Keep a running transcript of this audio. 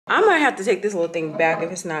might have to take this little thing back if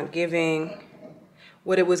it's not giving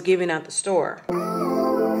what it was giving at the store.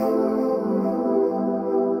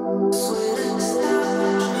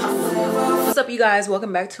 What's up, you guys?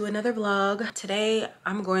 Welcome back to another vlog. Today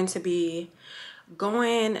I'm going to be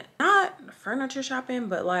going, not furniture shopping,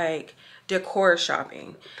 but like decor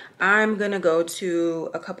shopping. I'm gonna go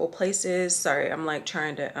to a couple places. Sorry, I'm like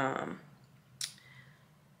trying to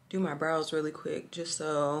do my brows really quick just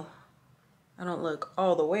so I don't look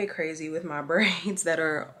all the way crazy with my braids that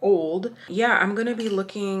are old. Yeah, I'm gonna be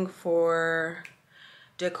looking for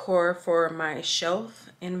decor for my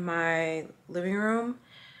shelf in my living room,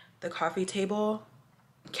 the coffee table,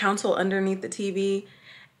 console underneath the TV,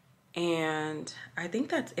 and I think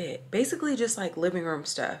that's it. Basically just like living room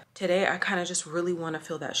stuff. Today I kind of just really want to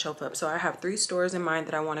fill that shelf up. So I have 3 stores in mind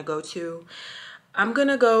that I want to go to. I'm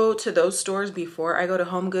gonna go to those stores before I go to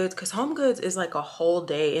Home Goods, because Home Goods is like a whole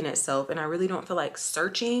day in itself and I really don't feel like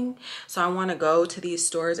searching. So I want to go to these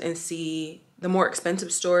stores and see the more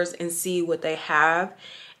expensive stores and see what they have,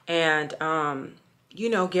 and you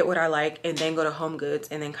know, get what I like, and then go to Home Goods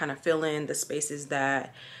and then kind of fill in the spaces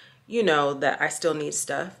that, you know, that I still need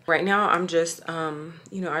stuff. Right now I'm just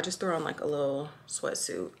you know, I just throw on like a little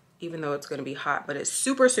sweatsuit, even though it's going to be hot, but it's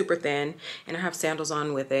super thin, and I have sandals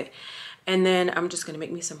on with it. And then I'm just gonna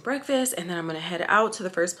make me some breakfast, and then I'm gonna head out to the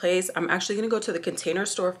first place. I'm actually gonna go to the Container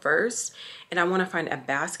Store first, and I wanna find a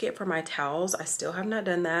basket for my towels. I still have not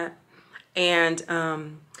done that. And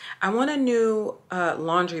I want a new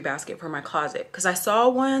laundry basket for my closet, because I saw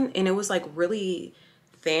one and it was like really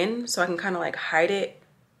thin, so I can kind of like hide it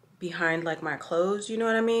behind like my clothes, you know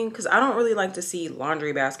what I mean? Because I don't really like to see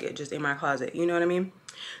laundry basket just in my closet, you know what I mean?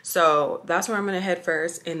 So that's where I'm gonna head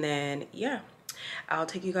first, and then yeah, I'll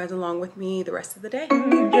take you guys along with me the rest of the day.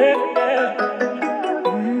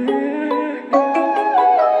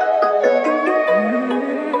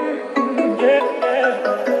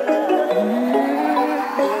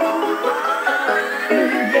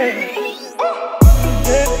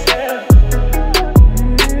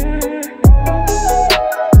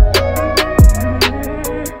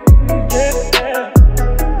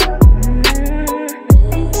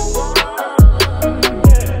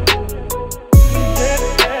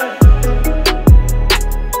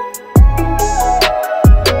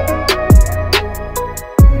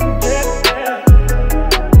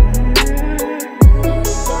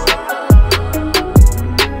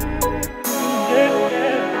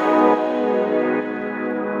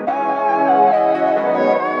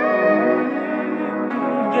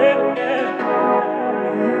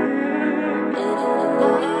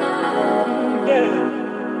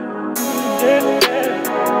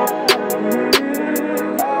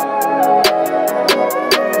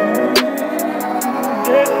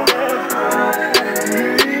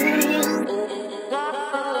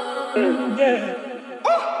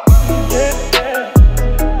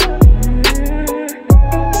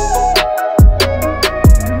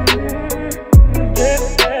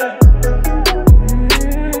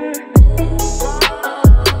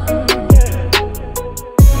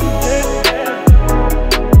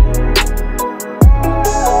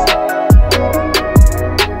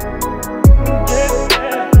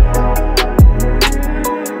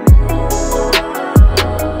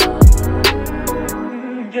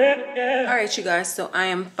 You guys, so I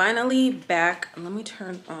am finally back. Let me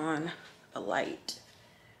turn on a light.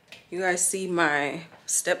 You guys see my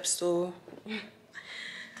step stool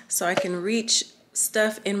so I can reach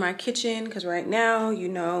stuff in my kitchen, because right now, you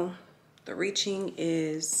know, the reaching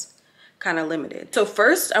is kind of limited. So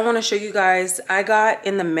first I want to show you guys, I got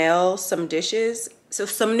in the mail some dishes, so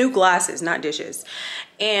some new glasses, not dishes,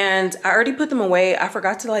 and I already put them away. I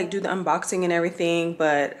forgot to like do the unboxing and everything,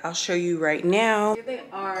 but I'll show you right now. Here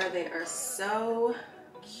they are so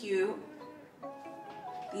cute.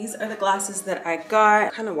 These are the glasses that I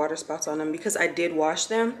got. Kind of water spots on them because I did wash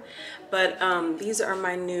them, but these are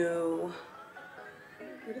my new,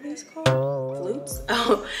 what are these called? Flutes?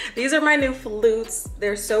 Oh, these are my new flutes.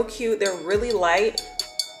 They're so cute. They're really light,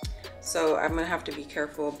 so I'm gonna have to be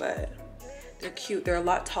careful, but they're cute. They're a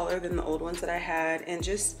lot taller than the old ones that I had, and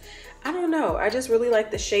just, I don't know, I just really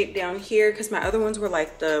like the shape down here, because my other ones were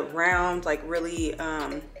like the round, like really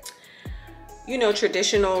you know,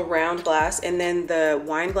 traditional round glass, and then the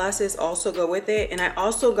wine glasses also go with it. And I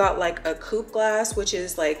also got like a coupe glass, which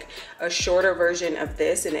is like a shorter version of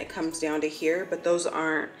this, and it comes down to here, but those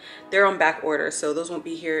aren't, they're on back order, so those won't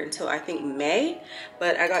be here until I think May.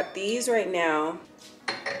 But I got these right now.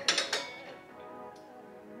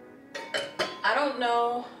 I don't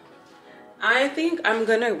know, I think I'm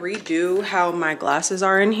gonna redo how my glasses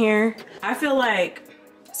are in here. I feel like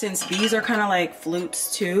since these are kind of like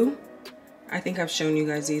flutes too, I think I've shown you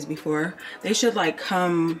guys these before, they should like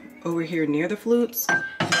come over here near the flutes,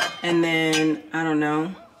 and then I don't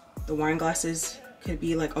know, the wine glasses could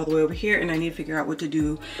be like all the way over here, and I need to figure out what to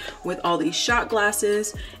do with all these shot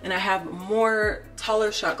glasses. And I have more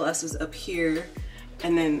taller shot glasses up here,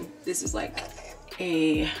 and then this is like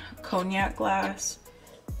a cognac glass,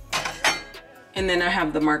 and then I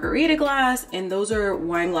have the margarita glass, and those are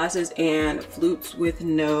wine glasses and flutes with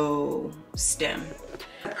no stem.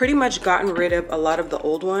 I've pretty much gotten rid of a lot of the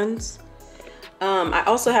old ones. I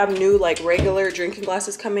also have new like regular drinking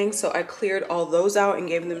glasses coming, so I cleared all those out and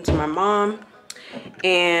gave them to my mom.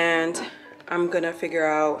 And I'm gonna figure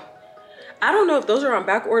out, I don't know if those are on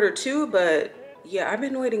back order too, but yeah, I've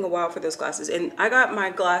been waiting a while for those glasses. And I got my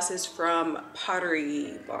glasses from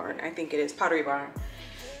Pottery Barn, I think it is Pottery Barn.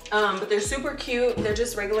 But they're super cute. They're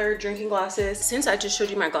just regular drinking glasses. Since I just showed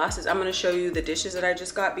you my glasses, I'm gonna show you the dishes that I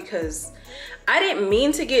just got, because I didn't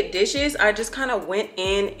mean to get dishes. I just kind of went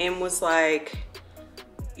in and was like,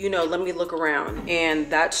 you know, let me look around.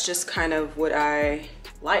 And that's just kind of what I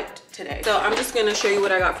liked today. So I'm just gonna show you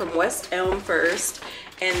what I got from West Elm first,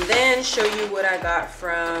 and then show you what I got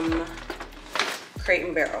from Crate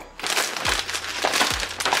and Barrel.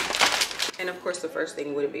 And of course the first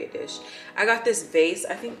thing wouldn't be a dish. I got this vase.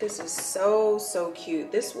 I think this is so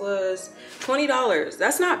cute. This was $20.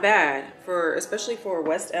 That's not bad for, especially for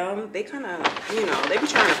West Elm. They kind of, you know, they be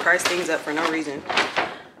trying to price things up for no reason.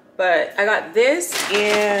 But I got this,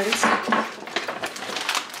 and I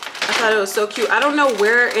thought it was so cute. I don't know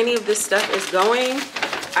where any of this stuff is going.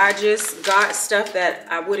 I just got stuff that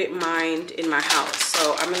I wouldn't mind in my house.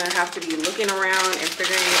 So I'm gonna have to be looking around and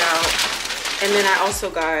figuring it out. And then I also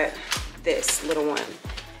got this little one.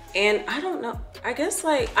 And I don't know, I guess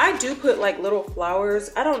like, I do put like little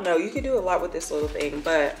flowers. I don't know, you could do a lot with this little thing,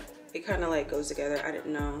 but it kind of like goes together. I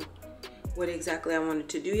didn't know what exactly I wanted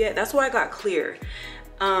to do yet. That's why I got clear.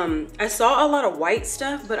 I saw a lot of white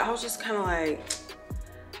stuff, but I was just kind of like,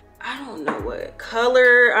 I don't know what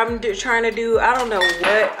color I'm trying to do. I don't know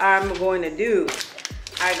what I'm going to do.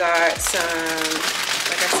 I got some,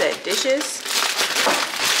 like I said, dishes.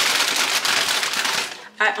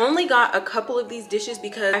 I only got a couple of these dishes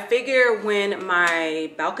because I figure when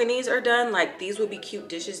my balconies are done, like these would be cute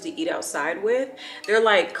dishes to eat outside with. They're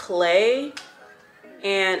like clay,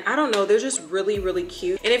 and I don't know, they're just really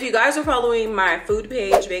cute. And if you guys are following my food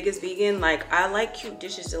page, Vegas Vegan, like I like cute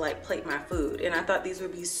dishes to like plate my food, and I thought these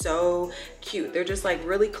would be so cute. They're just like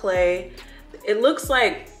really clay. It looks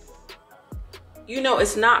like, you know,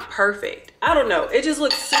 it's not perfect. I don't know, it just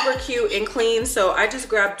looks super cute and clean, so I just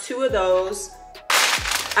grabbed 2 of those.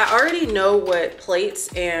 I already know what plates,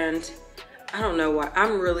 and I don't know why.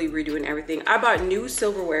 I'm really redoing everything. I bought new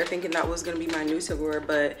silverware thinking that was gonna be my new silverware,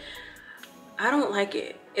 but I don't like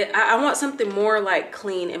it. I want something more like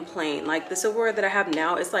clean and plain. Like the silverware that I have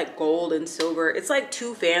now, it's like gold and silver. It's like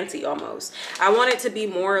too fancy almost. I want it to be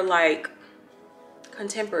more like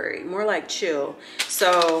contemporary, more like chill.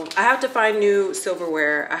 So I have to find new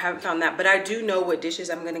silverware. I haven't found that, but I do know what dishes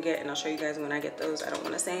I'm gonna get, and I'll show you guys when I get those. I don't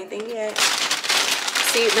wanna say anything yet.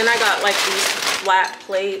 See, then I got like these flat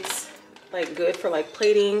plates, like good for like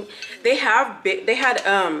plating. They have big, they had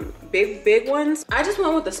big ones. I just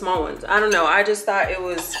went with the small ones. I don't know, I just thought it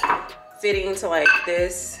was fitting to like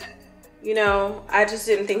this, you know. I just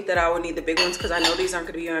didn't think that I would need the big ones, because I know these aren't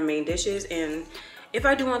gonna be my main dishes, and if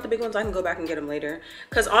I do want the big ones, I can go back and get them later.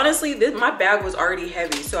 Because honestly, my bag was already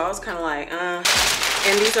heavy, so I was kind of like,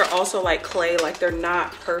 And these are also like clay, like they're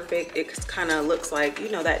not perfect. It kind of looks like,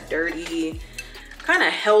 you know, that dirty kind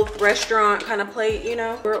of health restaurant kind of plate, you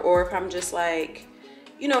know. Or if I'm just like,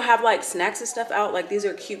 you know, have like snacks and stuff out, like these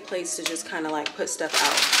are cute plates to just kind of like put stuff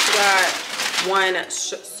out. We got one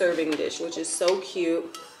serving dish, which is so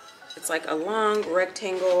cute. It's like a long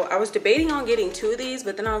rectangle. I was debating on getting 2 of these,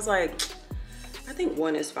 but then I was like, I think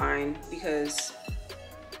 1 is fine, because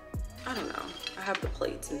I don't know, I have the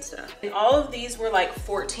plates and stuff. And all of these were like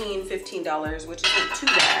 $14, $15, which isn't too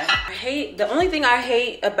bad. The only thing I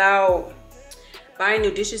hate about buying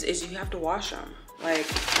new dishes is you have to wash them. Like,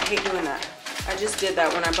 I hate doing that. I just did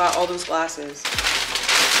that when I bought all those glasses.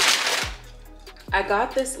 I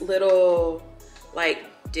got this little like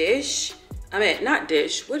dish. I mean, not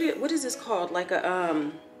dish. What is this called? Like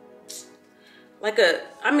a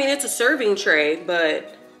I mean, it's a serving tray,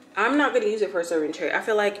 but I'm not gonna use it for a serving tray. I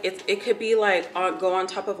feel like it could be like go on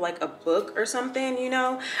top of like a book or something, you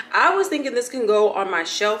know. I was thinking this can go on my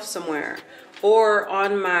shelf somewhere or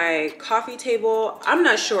on my coffee table. I'm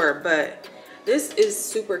not sure, but this is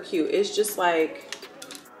super cute. It's just like,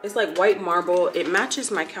 it's like white marble. It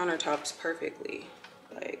matches my countertops perfectly.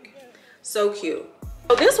 Like, so cute.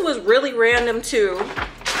 So this was really random too.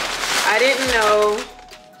 I didn't know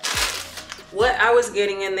what I was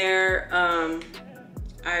getting in there.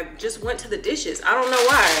 I just went to the dishes. I don't know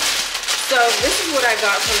why. So this is what I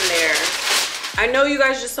got from there. I know you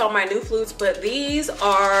guys just saw my new flutes, but these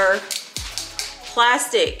are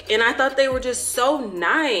plastic and I thought they were just so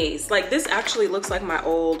nice. Like this actually looks like my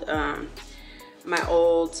old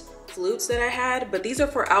flutes that I had, but these are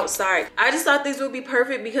for outside. I just thought these would be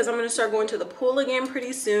perfect because I'm gonna start going to the pool again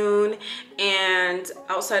pretty soon, and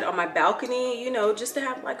outside on my balcony, you know, just to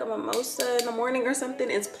have like a mimosa in the morning or something.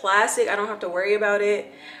 It's plastic, I don't have to worry about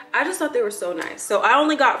it. I just thought they were so nice. So I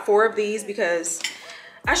only got 4 of these because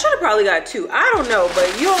I should have probably got 2. I don't know, but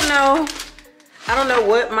you don't know. I don't know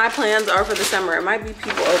what my plans are for the summer. It might be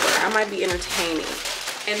people over, I might be entertaining.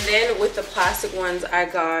 And then with the plastic ones, I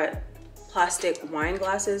got plastic wine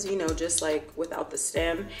glasses, you know, just like without the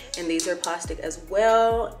stem, and these are plastic as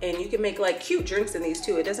well, and you can make like cute drinks in these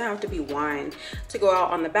too. It doesn't have to be wine to go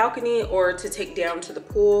out on the balcony or to take down to the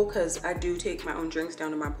pool, because I do take my own drinks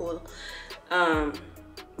down to my pool.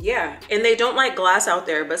 Yeah, and they don't like glass out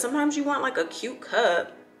there, but sometimes you want like a cute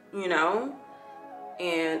cup, you know,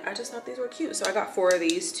 and I just thought these were cute, so I got 4 of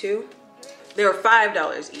these too. They were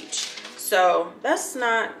 $5 each, so that's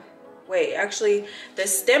not. Wait, actually, the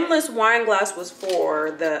stemless wine glass was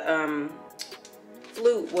 4. The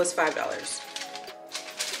flute was $5.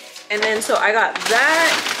 And then, so I got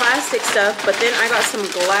that plastic stuff, but then I got some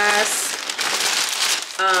glass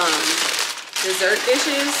dessert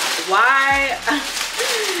dishes. Why?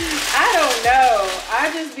 I don't know.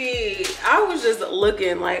 I was just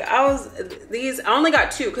looking like I only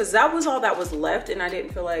got 2 because that was all that was left, and I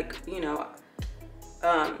didn't feel like, you know,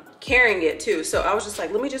 carrying it too. So I was just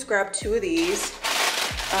like, let me just grab 2 of these.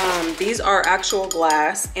 These are actual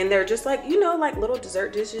glass, and they're just like, you know, like little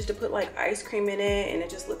dessert dishes to put like ice cream in it, and it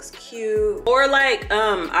just looks cute. Or like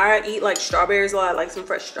I eat like strawberries a lot, like some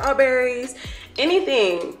fresh strawberries,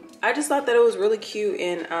 anything. I just thought that it was really cute,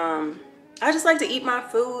 and I just like to eat my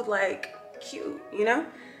food like cute, you know,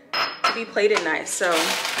 to be plated nice. So,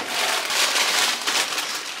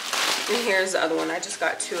 and here's the other one. I just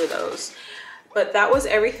got 2 of those. But that was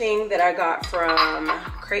everything that I got from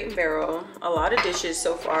Crate & Barrel. A lot of dishes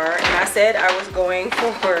so far. And I said I was going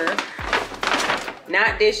for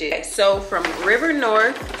not dishes. So from River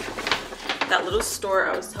North, that little store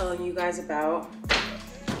I was telling you guys about,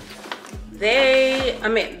 they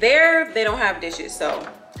don't have dishes. So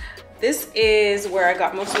this is where I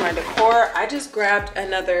got most of my decor. I just grabbed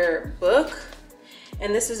another book,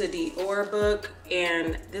 and this is a Decor book,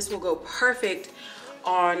 and this will go perfect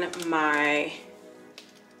on my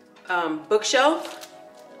bookshelf.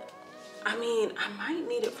 I mean, I might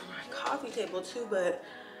need it for my coffee table too, but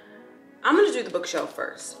I'm gonna do the bookshelf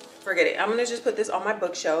first. Forget it. I'm gonna just put this on my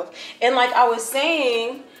bookshelf. And like I was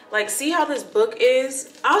saying, like, see how this book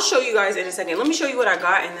is? I'll show you guys in a second. Let me show you what I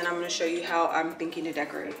got, and then I'm gonna show you how I'm thinking to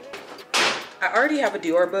decorate. I already have a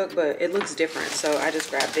Dior book, but it looks different, so I just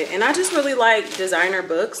grabbed it. And I just really like designer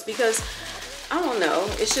books because, I don't know,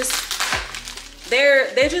 it's just,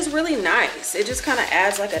 they're just really nice. It just kind of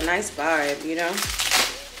adds like a nice vibe, you know.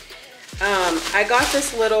 I got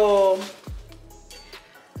this little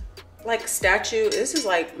like statue. This is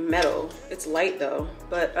like metal. It's light though,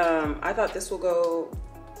 but I thought this will go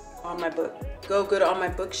on my go good on my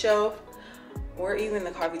bookshelf, or even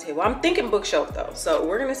the coffee table. I'm thinking bookshelf though, so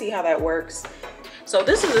we're gonna see how that works. So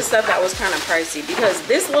this is the stuff that was kind of pricey, because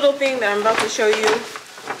this little thing that I'm about to show you,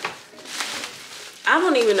 I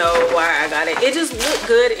don't even know why I got it. It just looked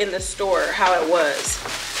good in the store how it was.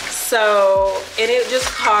 So, and it just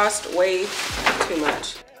cost way too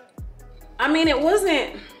much. I mean, it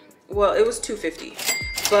wasn't, well, it was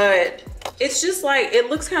 $2.50, but it's just like, it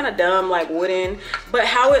looks kind of dumb, like wooden, but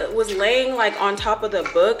how it was laying like on top of the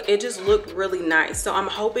book, it just looked really nice. So I'm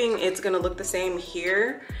hoping it's gonna look the same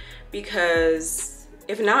here, because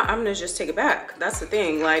if not, I'm gonna just take it back. That's the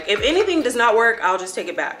thing. Like, if anything does not work, I'll just take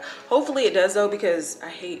it back. Hopefully it does though, because I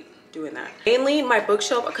hate doing that. Mainly my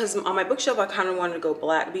bookshelf, because on my bookshelf I kind of wanted to go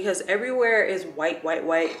black, because everywhere is white,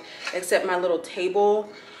 except my little table.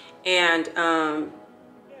 And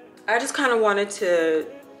I just kind of wanted to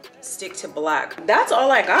stick to black. That's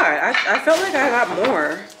all I got. I felt like I got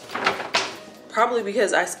more. Probably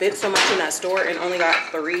because I spent so much in that store and only got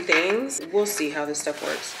 3 things. We'll see how this stuff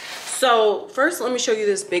works. So first, let me show you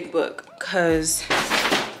this big book, because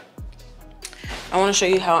I want to show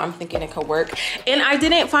you how I'm thinking it could work. And I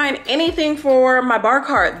didn't find anything for my bar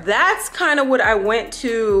cart. That's kind of what I went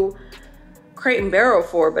to Crate and Barrel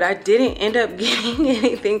for, but I didn't end up getting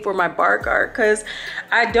anything for my bar cart because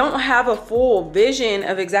I don't have a full vision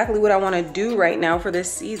of exactly what I want to do right now for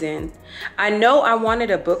this season. I know I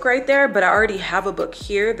wanted a book right there, but I already have a book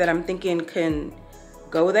here that I'm thinking can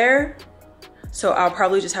go there. So I'll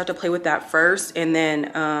probably just have to play with that first and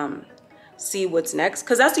then see what's next,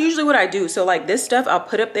 because that's usually what I do. So like this stuff I'll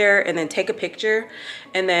put up there and then take a picture,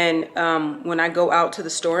 and then when I go out to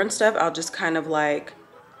the store and stuff, I'll just kind of like,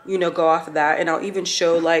 you know, go off of that. And I'll even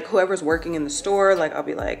show like whoever's working in the store, like I'll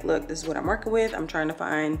be like, look, this is what I'm working with. I'm trying to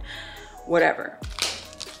find whatever.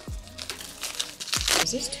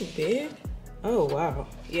 Is this too big? Oh wow,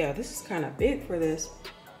 yeah, this is kind of big for this.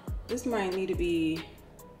 This might need to be,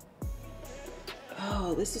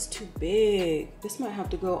 oh, this is too big. This might have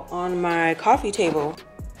to go on my coffee table.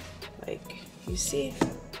 Like, you see?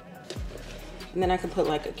 And then I can put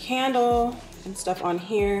like a candle and stuff on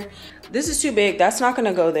here. This is too big. That's not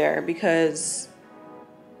gonna go there because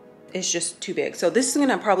it's just too big. So this is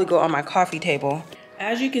gonna probably go on my coffee table.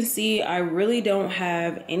 As you can see, I really don't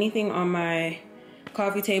have anything on my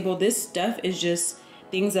coffee table. This stuff is just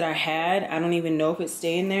things that I had. I don't even know if it's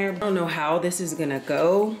staying there. I don't know how this is gonna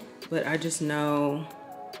go, but I just know,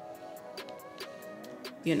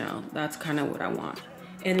 you know, that's kind of what I want.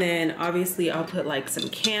 And then obviously I'll put like some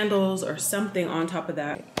candles or something on top of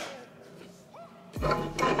that.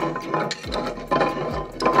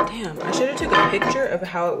 Damn, I should have took a picture of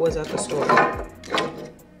how it was at the store.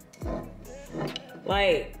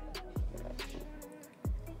 Like,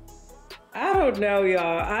 I don't know,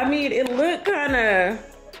 y'all. I mean, it looked kind of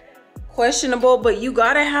questionable, but you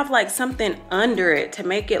gotta have like something under it to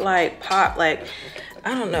make it like pop. Like,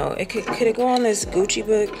 I don't know. It could it go on this Gucci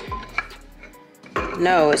book?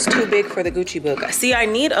 No, it's too big for the Gucci book. See, I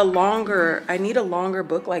need a longer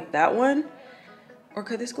book like that one. Or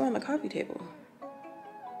could this go on the coffee table?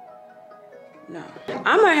 No.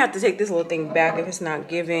 I might have to take this little thing back if it's not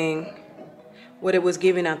giving what it was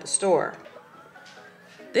giving at the store.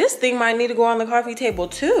 This thing might need to go on the coffee table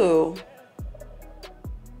too.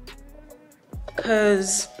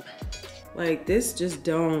 Cause like this just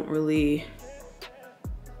don't really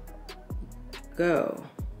go.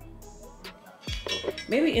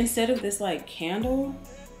 Maybe instead of this like candle,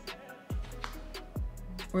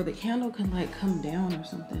 or the candle can like come down or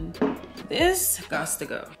something. This gots to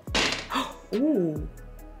go. Ooh,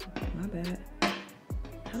 my bad.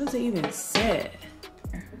 How does it even sit?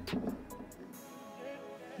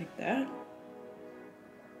 Like that?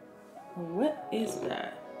 What is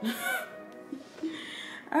that?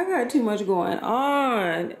 I got too much going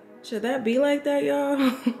on. Should that be like that,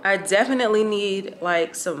 y'all? I definitely need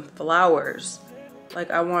like some flowers. Like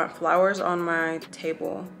I want flowers on my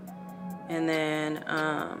table. And then,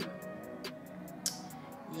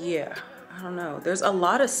 yeah, I don't know. There's a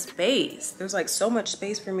lot of space. There's like so much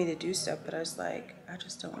space for me to do stuff, but I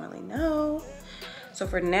just don't really know. So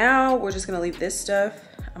for now, we're just gonna leave this stuff.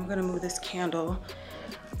 I'm gonna move this candle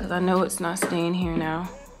because I know it's not staying here now.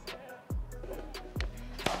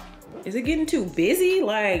 Is it getting too busy?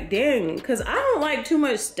 Like, dang, because I don't like too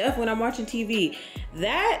much stuff when I'm watching TV.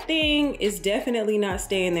 That thing is definitely not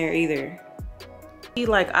staying there either.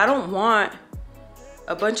 Like, I don't want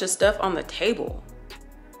a bunch of stuff on the table.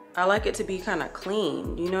 I like it to be kind of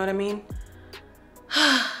clean, you know what I mean?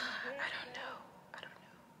 I don't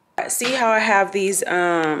know. See how I have these,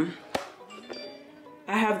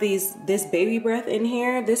 this baby breath in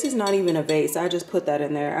here? This is not even a vase. I just put that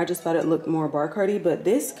in there. I just thought it looked more bar cardy, but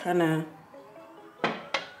this kind of,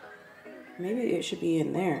 maybe it should be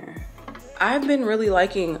in there. I've been really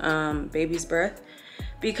liking baby's breath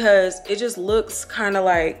because it just looks kind of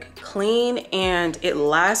like clean and it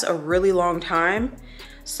lasts a really long time.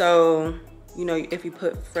 So, you know, if you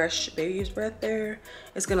put fresh baby's breath there,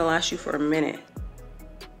 it's gonna last you for a minute.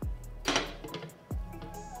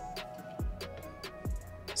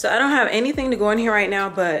 So I don't have anything to go in here right now,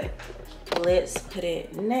 but let's put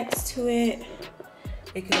it next to it.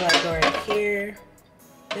 It could like go right here.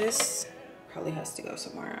 This probably has to go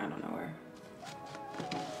somewhere, I don't know where.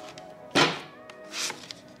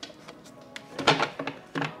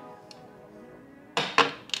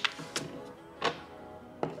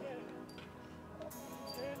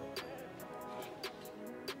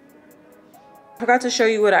 I forgot to show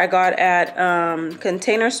you what I got at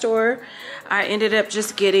Container Store. I ended up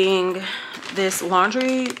just getting this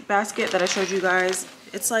laundry basket that I showed you guys.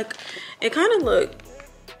 It's like, it kind of looked,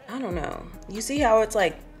 I don't know. You see how it's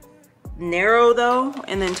like narrow though,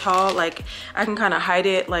 and then tall? Like I can kind of hide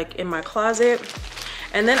it like in my closet.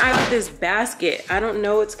 And then I got this basket. I don't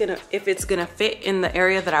know if it's gonna fit in the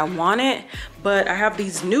area that I want it, but I have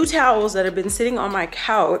these new towels that have been sitting on my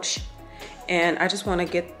couch and I just want to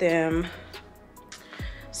get them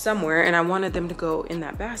somewhere, and I wanted them to go in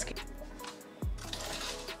that basket.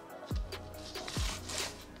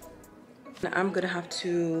 I'm gonna have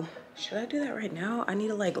to, should I do that right now? I need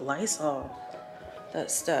to like Lysol that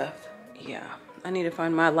stuff. Yeah, I need to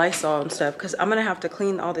find my Lysol and stuff because I'm gonna have to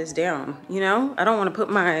clean all this down, you know? I don't want to put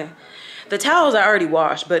the towels I already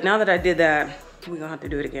washed, but now that I did that, we're gonna have to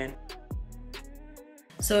do it again.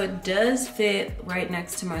 So it does fit right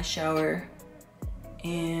next to my shower,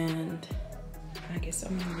 and I guess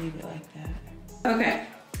I'm gonna leave it like that. Okay,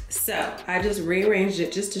 so I just rearranged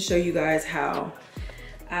it just to show you guys how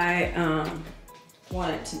I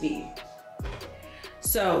want it to be.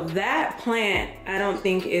 So that plant, I don't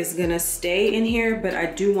think is gonna stay in here, but I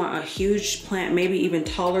do want a huge plant, maybe even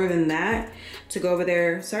taller than that, to go over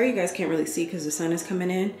there. Sorry you guys can't really see because the sun is coming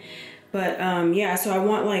in. But yeah, so I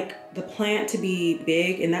want like the plant to be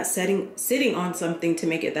big, and that's sitting on something to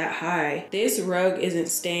make it that high. This rug isn't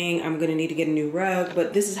staying. I'm gonna need to get a new rug,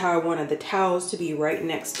 but this is how I wanted the towels to be right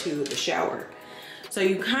next to the shower. So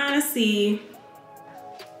you kind of see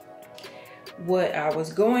what I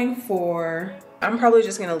was going for. I'm probably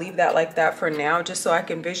just gonna leave that like that for now, just so I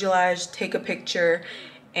can visualize, take a picture,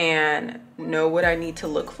 and know what I need to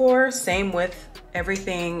look for. Same with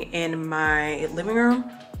everything in my living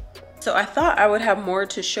room. So I thought I would have more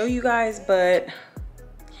to show you guys, but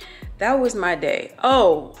that was my day.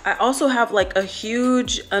 Oh, I also have like a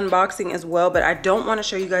huge unboxing as well, but I don't want to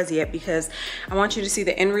show you guys yet because I want you to see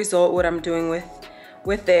the end result, what I'm doing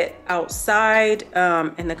with it outside.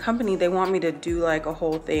 And the company, they want me to do like a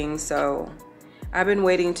whole thing, so I've been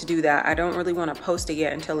waiting to do that. I don't really want to post it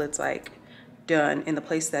yet until it's like done in the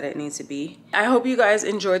place that it needs to be. I hope you guys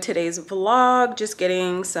enjoyed today's vlog, just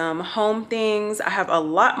getting some home things. I have a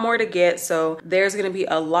lot more to get, so there's gonna be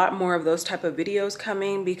a lot more of those type of videos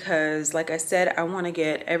coming because like I said, I want to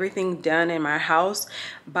get everything done in my house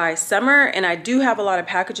by summer, and I do have a lot of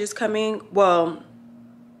packages coming. Well,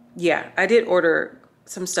 yeah, I did order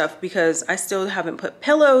some stuff because I still haven't put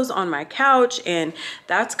pillows on my couch, and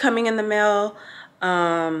that's coming in the mail.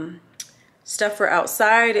 Stuff for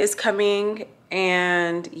outside is coming,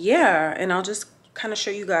 and yeah, and I'll just kind of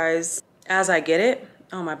show you guys as I get it.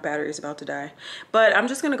 Oh, my battery is about to die, but I'm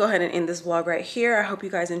just gonna go ahead and end this vlog right here. I hope you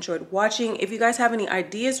guys enjoyed watching. If you guys have any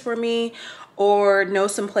ideas for me or know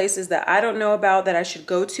some places that I don't know about that I should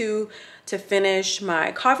go to finish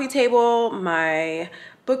my coffee table, my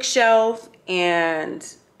bookshelf, and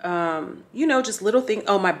you know, just little things.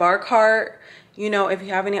 Oh, my bar cart. You know, if you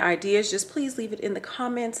have any ideas, just please leave it in the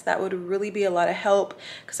comments. That would really be a lot of help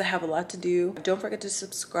because I have a lot to do. Don't forget to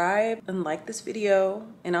subscribe and like this video,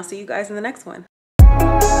 and I'll see you guys in the next one.